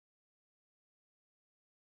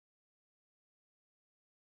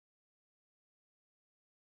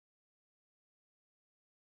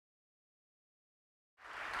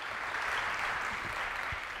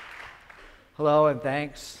Hello and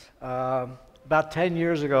thanks. About 10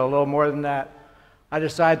 years ago, a little more than that, I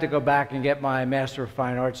decided to go back and get my Master of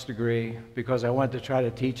Fine Arts degree because I wanted to try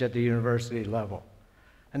to teach at the university level.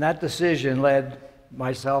 And that decision led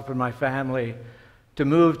myself and my family to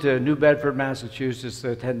move to New Bedford, Massachusetts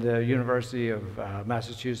to attend the University of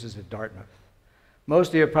Massachusetts at Dartmouth. Most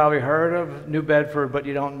of you have probably heard of New Bedford, but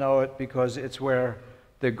you don't know it because it's where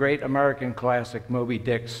the great American classic Moby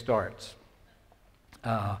Dick starts.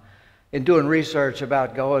 In doing research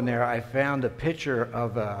about going there, I found a picture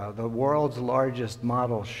of the world's largest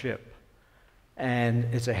model ship.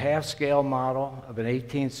 And it's a half-scale model of an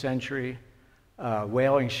 18th century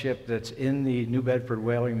whaling ship that's in the New Bedford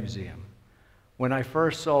Whaling Museum. When I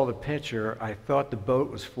first saw the picture, I thought the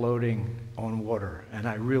boat was floating on water, and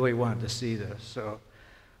I really wanted to see this. So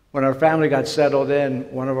when our family got settled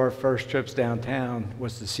in, one of our first trips downtown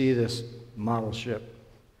was to see this model ship.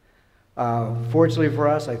 Fortunately for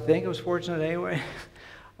us, I think it was fortunate anyway,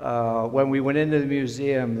 when we went into the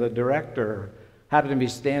museum, the director happened to be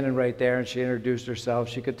standing right there, and she introduced herself.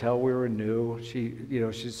 She could tell we were new.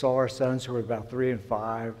 She saw our sons who were about 3 and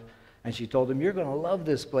 5, and she told them, "You're going to love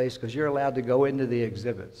this place because you're allowed to go into the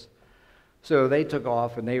exhibits." So they took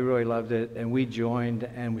off, and they really loved it, and we joined,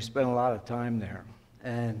 and we spent a lot of time there.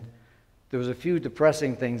 And there was a few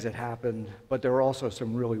depressing things that happened, but there were also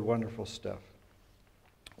some really wonderful stuff.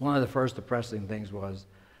 One of the first depressing things was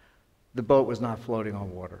the boat was not floating on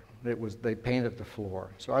water. They painted the floor,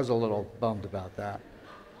 so I was a little bummed about that.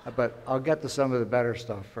 But I'll get to some of the better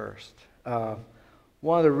stuff first.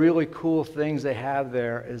 One of the really cool things they have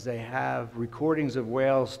there is they have recordings of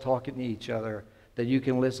whales talking to each other that you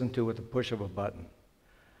can listen to with the push of a button.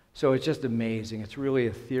 So it's just amazing. It's really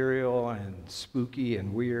ethereal and spooky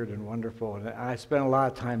and weird and wonderful, and I spent a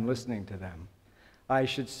lot of time listening to them. I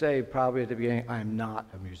should say probably at the beginning, I'm not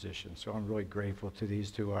a musician, so I'm really grateful to these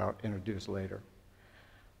two I'll introduce later.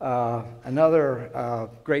 Another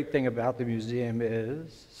great thing about the museum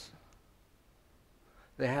is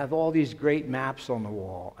they have all these great maps on the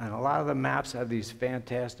wall, and a lot of the maps have these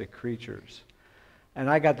fantastic creatures. And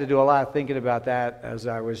I got to do a lot of thinking about that as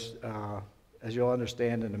you'll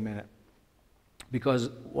understand in a minute. Because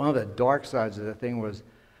one of the dark sides of the thing was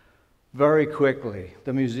very quickly,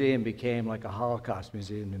 the museum became like a Holocaust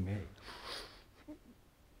museum to me.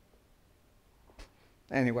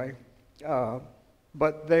 Anyway,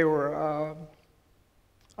 but they were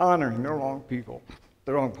honoring the wrong people,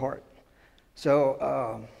 the wrong part.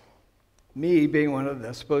 So me, being one of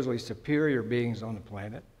the supposedly superior beings on the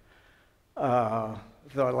planet, thought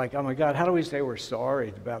like, oh my God, how do we say we're sorry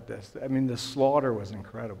about this? I mean, the slaughter was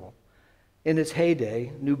incredible. In its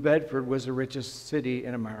heyday, New Bedford was the richest city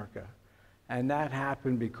in America. And that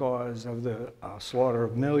happened because of the slaughter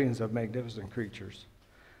of millions of magnificent creatures.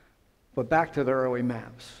 But back to the early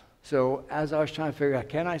maps. So as I was trying to figure out,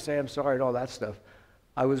 can I say I'm sorry and all that stuff,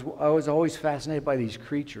 I was always fascinated by these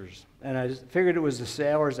creatures. And I just figured it was the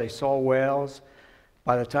sailors, they saw whales.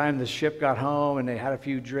 By the time the ship got home and they had a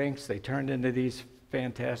few drinks, they turned into these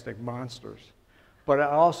fantastic monsters. But I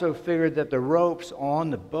also figured that the ropes on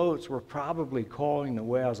the boats were probably calling the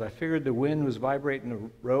whales. I figured the wind was vibrating the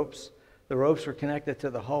ropes. The ropes were connected to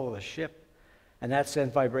the hull of the ship, and that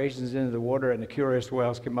sent vibrations into the water, and the curious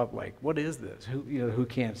whales came up like, what is this? Who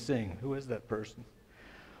can't sing? Who is that person?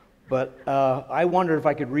 But I wondered if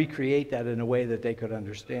I could recreate that in a way that they could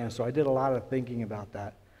understand, so I did a lot of thinking about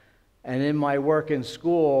that. And in my work in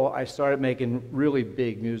school, I started making really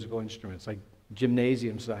big musical instruments, like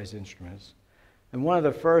gymnasium-sized instruments. And one of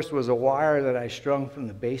the first was a wire that I strung from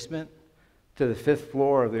the basement to the 5th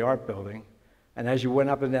floor of the art building. And as you went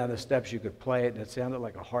up and down the steps, you could play it, and it sounded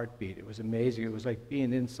like a heartbeat. It was amazing. It was like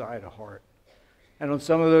being inside a heart. And on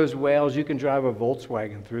some of those whales, you can drive a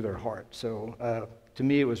Volkswagen through their heart. So to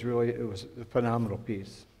me, it was a phenomenal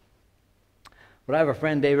piece. But I have a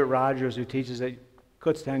friend, David Rogers, who teaches at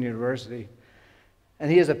Kutztown University, and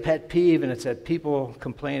he has a pet peeve, and it's that people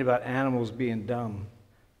complain about animals being dumb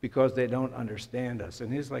because they don't understand us.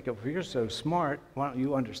 And he's like, if you're so smart, why don't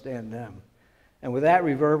you understand them? And with that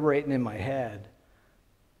reverberating in my head,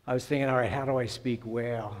 I was thinking, all right, how do I speak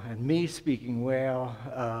whale? And me speaking whale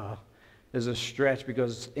is a stretch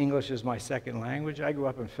because English is my second language. I grew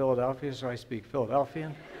up in Philadelphia, so I speak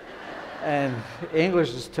Philadelphian. And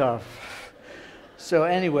English is tough. So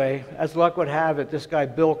anyway, as luck would have it, this guy,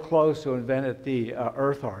 Bill Close, who invented the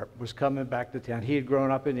earth harp, was coming back to town. He had grown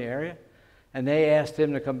up in the area, and they asked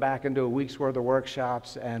him to come back and do a week's worth of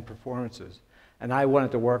workshops and performances. And I wanted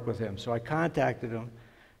to work with him, so I contacted him,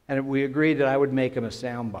 and we agreed that I would make him a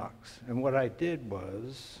sound box. And what I did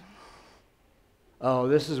was,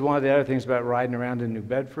 this is one of the other things about riding around in New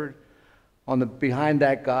Bedford. behind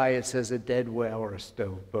that guy, it says a dead whale or a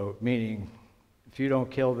stove boat, meaning if you don't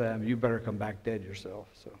kill them, you better come back dead yourself.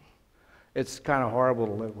 So it's kind of horrible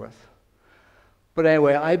to live with. But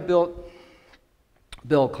anyway, I built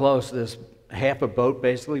Bill Close this half a boat,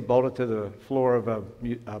 basically, bolted to the floor of a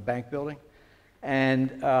bank building. And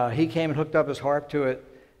he came and hooked up his harp to it,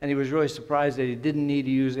 and he was really surprised that he didn't need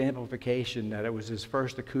to use amplification, that it was his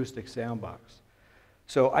first acoustic sound box.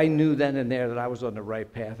 So I knew then and there that I was on the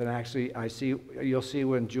right path. And actually, you'll see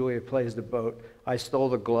when Julia plays the boat, I stole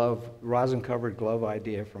the glove, rosin-covered glove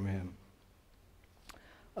idea from him.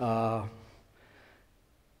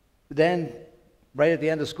 Then, right at the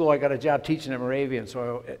end of school, I got a job teaching at Moravian,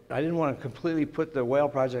 so I didn't want to completely put the whale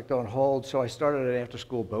project on hold, so I started an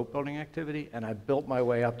after-school boat building activity, and I built my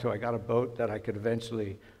way up till I got a boat that I could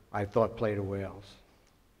eventually, I thought, play to whales.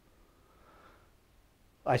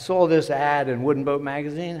 I saw this ad in Wooden Boat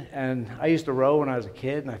magazine, and I used to row when I was a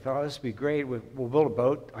kid, and I thought, oh, this would be great. We'll build a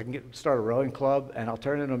boat. I can start a rowing club, and I'll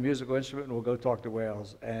turn it into a musical instrument, and we'll go talk to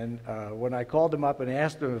whales. And when I called them up and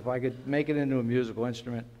asked them if I could make it into a musical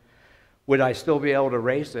instrument, would I still be able to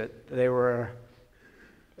race it, they were,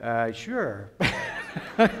 sure.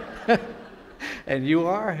 And you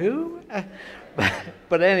are who?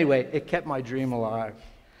 But anyway, it kept my dream alive.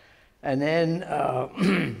 And then,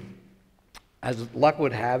 as luck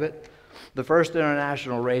would have it, the first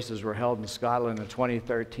international races were held in Scotland in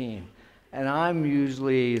 2013. And I'm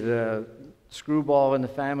usually the screwball in the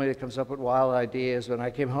family that comes up with wild ideas. When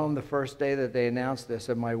I came home the first day that they announced this,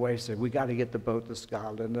 and my wife said, we got to get the boat to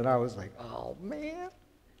Scotland. And I was like, oh, man,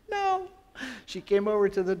 no. She came over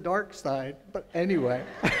to the dark side. But anyway,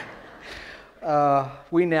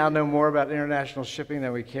 we now know more about international shipping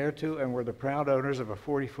than we care to, and we're the proud owners of a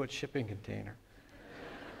 40-foot shipping container.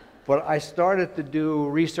 But I started to do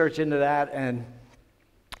research into that, and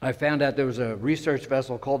I found out there was a research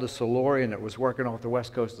vessel called the Silurian that was working off the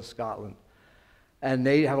west coast of Scotland. And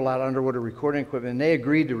they have a lot of underwater recording equipment, and they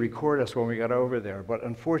agreed to record us when we got over there. But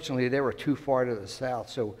unfortunately, they were too far to the south,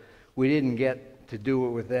 so we didn't get to do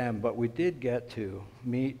it with them. But we did get to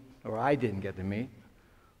meet, or I didn't get to meet.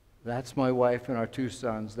 That's my wife and our two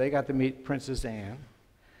sons. They got to meet Princess Anne.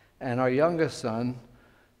 And our youngest son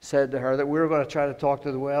said to her that we were going to try to talk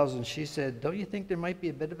to the whales, and she said, don't you think there might be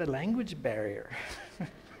a bit of a language barrier?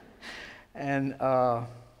 And,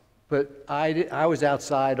 but I was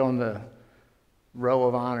outside on the row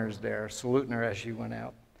of honors there, saluting her as she went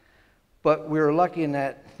out. But we were lucky in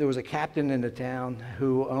that there was a captain in the town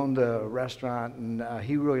who owned a restaurant, and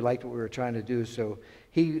he really liked what we were trying to do, so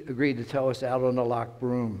he agreed to tow us out on the Loch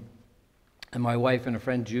Broom. And my wife and a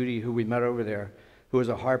friend, Judy, who we met over there, who was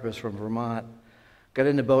a harpist from Vermont, got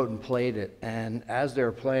in the boat and played it. And as they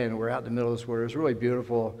were playing, we're out in the middle of this water. It was really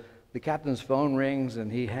beautiful. The captain's phone rings,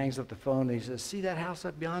 and he hangs up the phone, and he says, see that house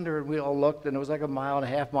up yonder? And we all looked, and it was like a mile and a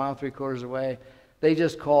half, mile and 3/4 away. They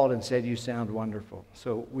just called and said, you sound wonderful.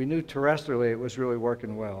 So we knew terrestrially it was really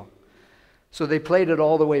working well. So they played it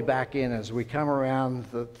all the way back in. As we come around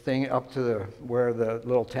the thing up to where the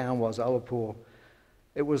little town was, Ullapool,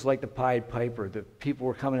 it was like the Pied Piper. The people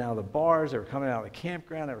were coming out of the bars, they were coming out of the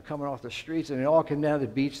campground, they were coming off the streets, and they all came down to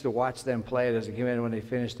the beach to watch them play it. As they came in, when they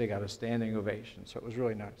finished, they got a standing ovation. So it was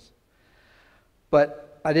really nice. But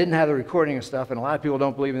I didn't have the recording and stuff, and a lot of people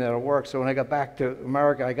don't believe in that it'll work. So when I got back to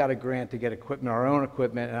America, I got a grant to get equipment, our own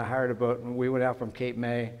equipment, and I hired a boat, and we went out from Cape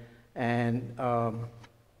May, and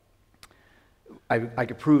I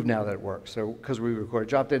could prove now that it works. So because we recorded,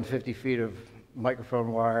 dropped in 50 feet of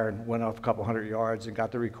microphone wire and went off a couple hundred yards and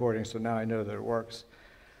got the recording, so now I know that it works.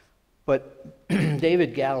 But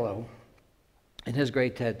David Gallo, in his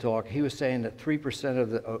great TED Talk, he was saying that 3%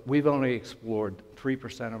 of we've only explored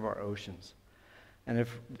 3% of our oceans. And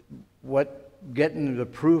if what getting the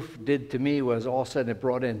proof did to me was all of a sudden it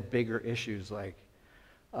brought in bigger issues like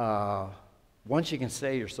once you can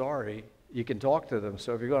say you're sorry, you can talk to them.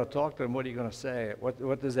 So if you're going to talk to them, what are you going to say?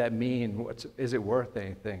 What does that mean? Is it worth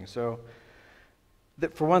anything? So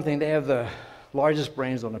for one thing, they have the largest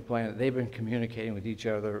brains on the planet. They've been communicating with each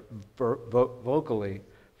other vocally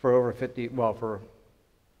for over for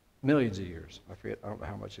millions of years. I don't know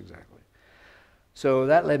how much exactly. So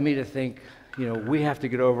that led me to think, we have to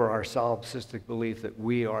get over our solipsistic belief that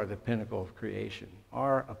we are the pinnacle of creation.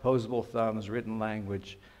 Our opposable thumbs, written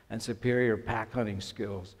language, and superior pack hunting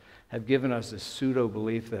skills have given us this pseudo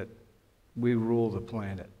belief that we rule the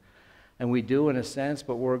planet. And we do in a sense,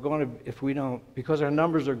 but we're going to, if we don't, because our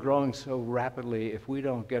numbers are growing so rapidly, if we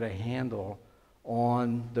don't get a handle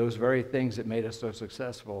on those very things that made us so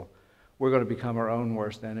successful, we're going to become our own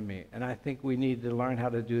worst enemy. And I think we need to learn how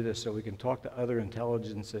to do this so we can talk to other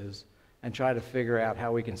intelligences and try to figure out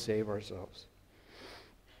how we can save ourselves.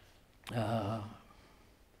 Oh,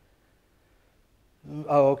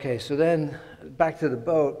 okay, so then back to the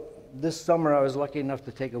boat. This summer I was lucky enough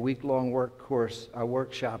to take a week-long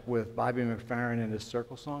workshop with Bobby McFerrin and his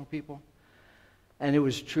circle song people. And it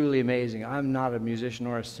was truly amazing. I'm not a musician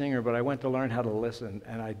or a singer, but I went to learn how to listen,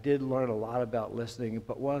 and I did learn a lot about listening.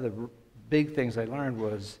 But one of the big things I learned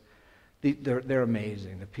was they're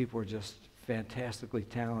amazing. The people are just fantastically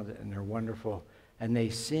talented, and they're wonderful. And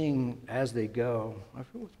they sing as they go. I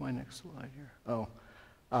forget what's my next slide here.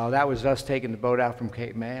 That was us taking the boat out from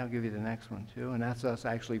Cape May. I'll give you the next one, too. And that's us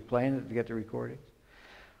actually playing it to get the recordings.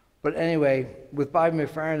 But anyway, with Bobby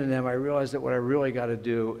McFerrin and them, I realized that what I really got to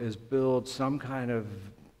do is build some kind of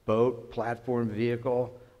boat, platform,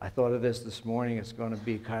 vehicle. I thought of this morning. It's going to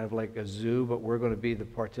be kind of like a zoo, but we're going to be the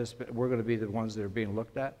participant. We're going to be the ones that are being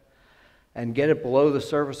looked at. And get it below the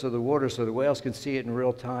surface of the water so the whales can see it in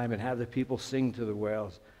real time and have the people sing to the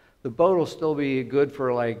whales. The boat will still be good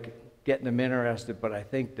for like getting them interested, but I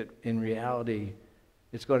think that in reality,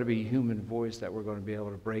 it's going to be human voice that we're going to be able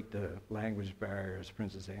to break the language barrier, as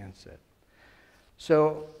Princess Anne said.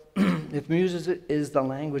 So if music is the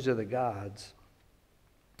language of the gods,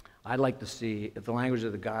 I'd like to see if the language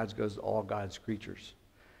of the gods goes to all God's creatures.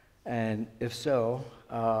 And if so,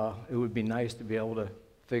 it would be nice to be able to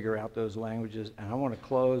figure out those languages. And I want to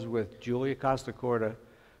close with Julia Costa-Corda,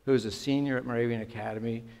 who's a senior at Moravian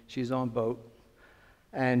Academy. She's on boat.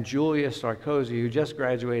 And Julia Sarkozy, who just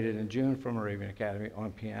graduated in June from Moravian Academy,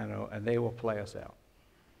 on piano, and they will play us out.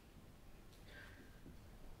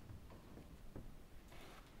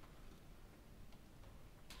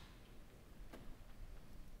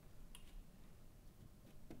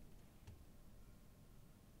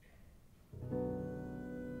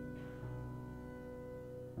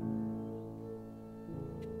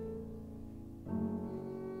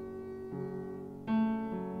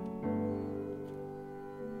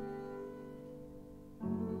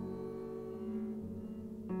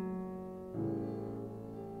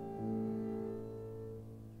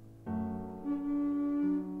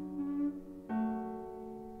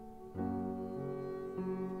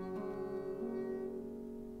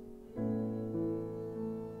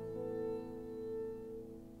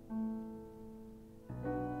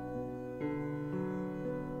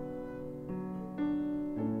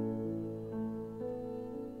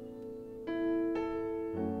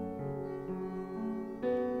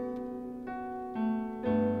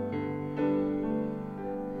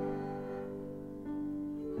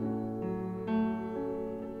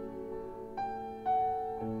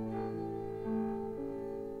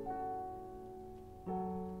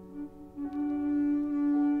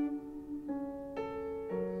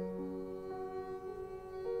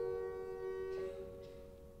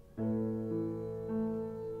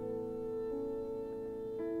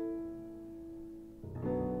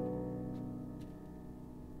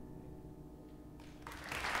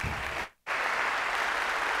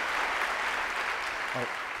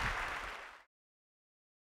 Oh.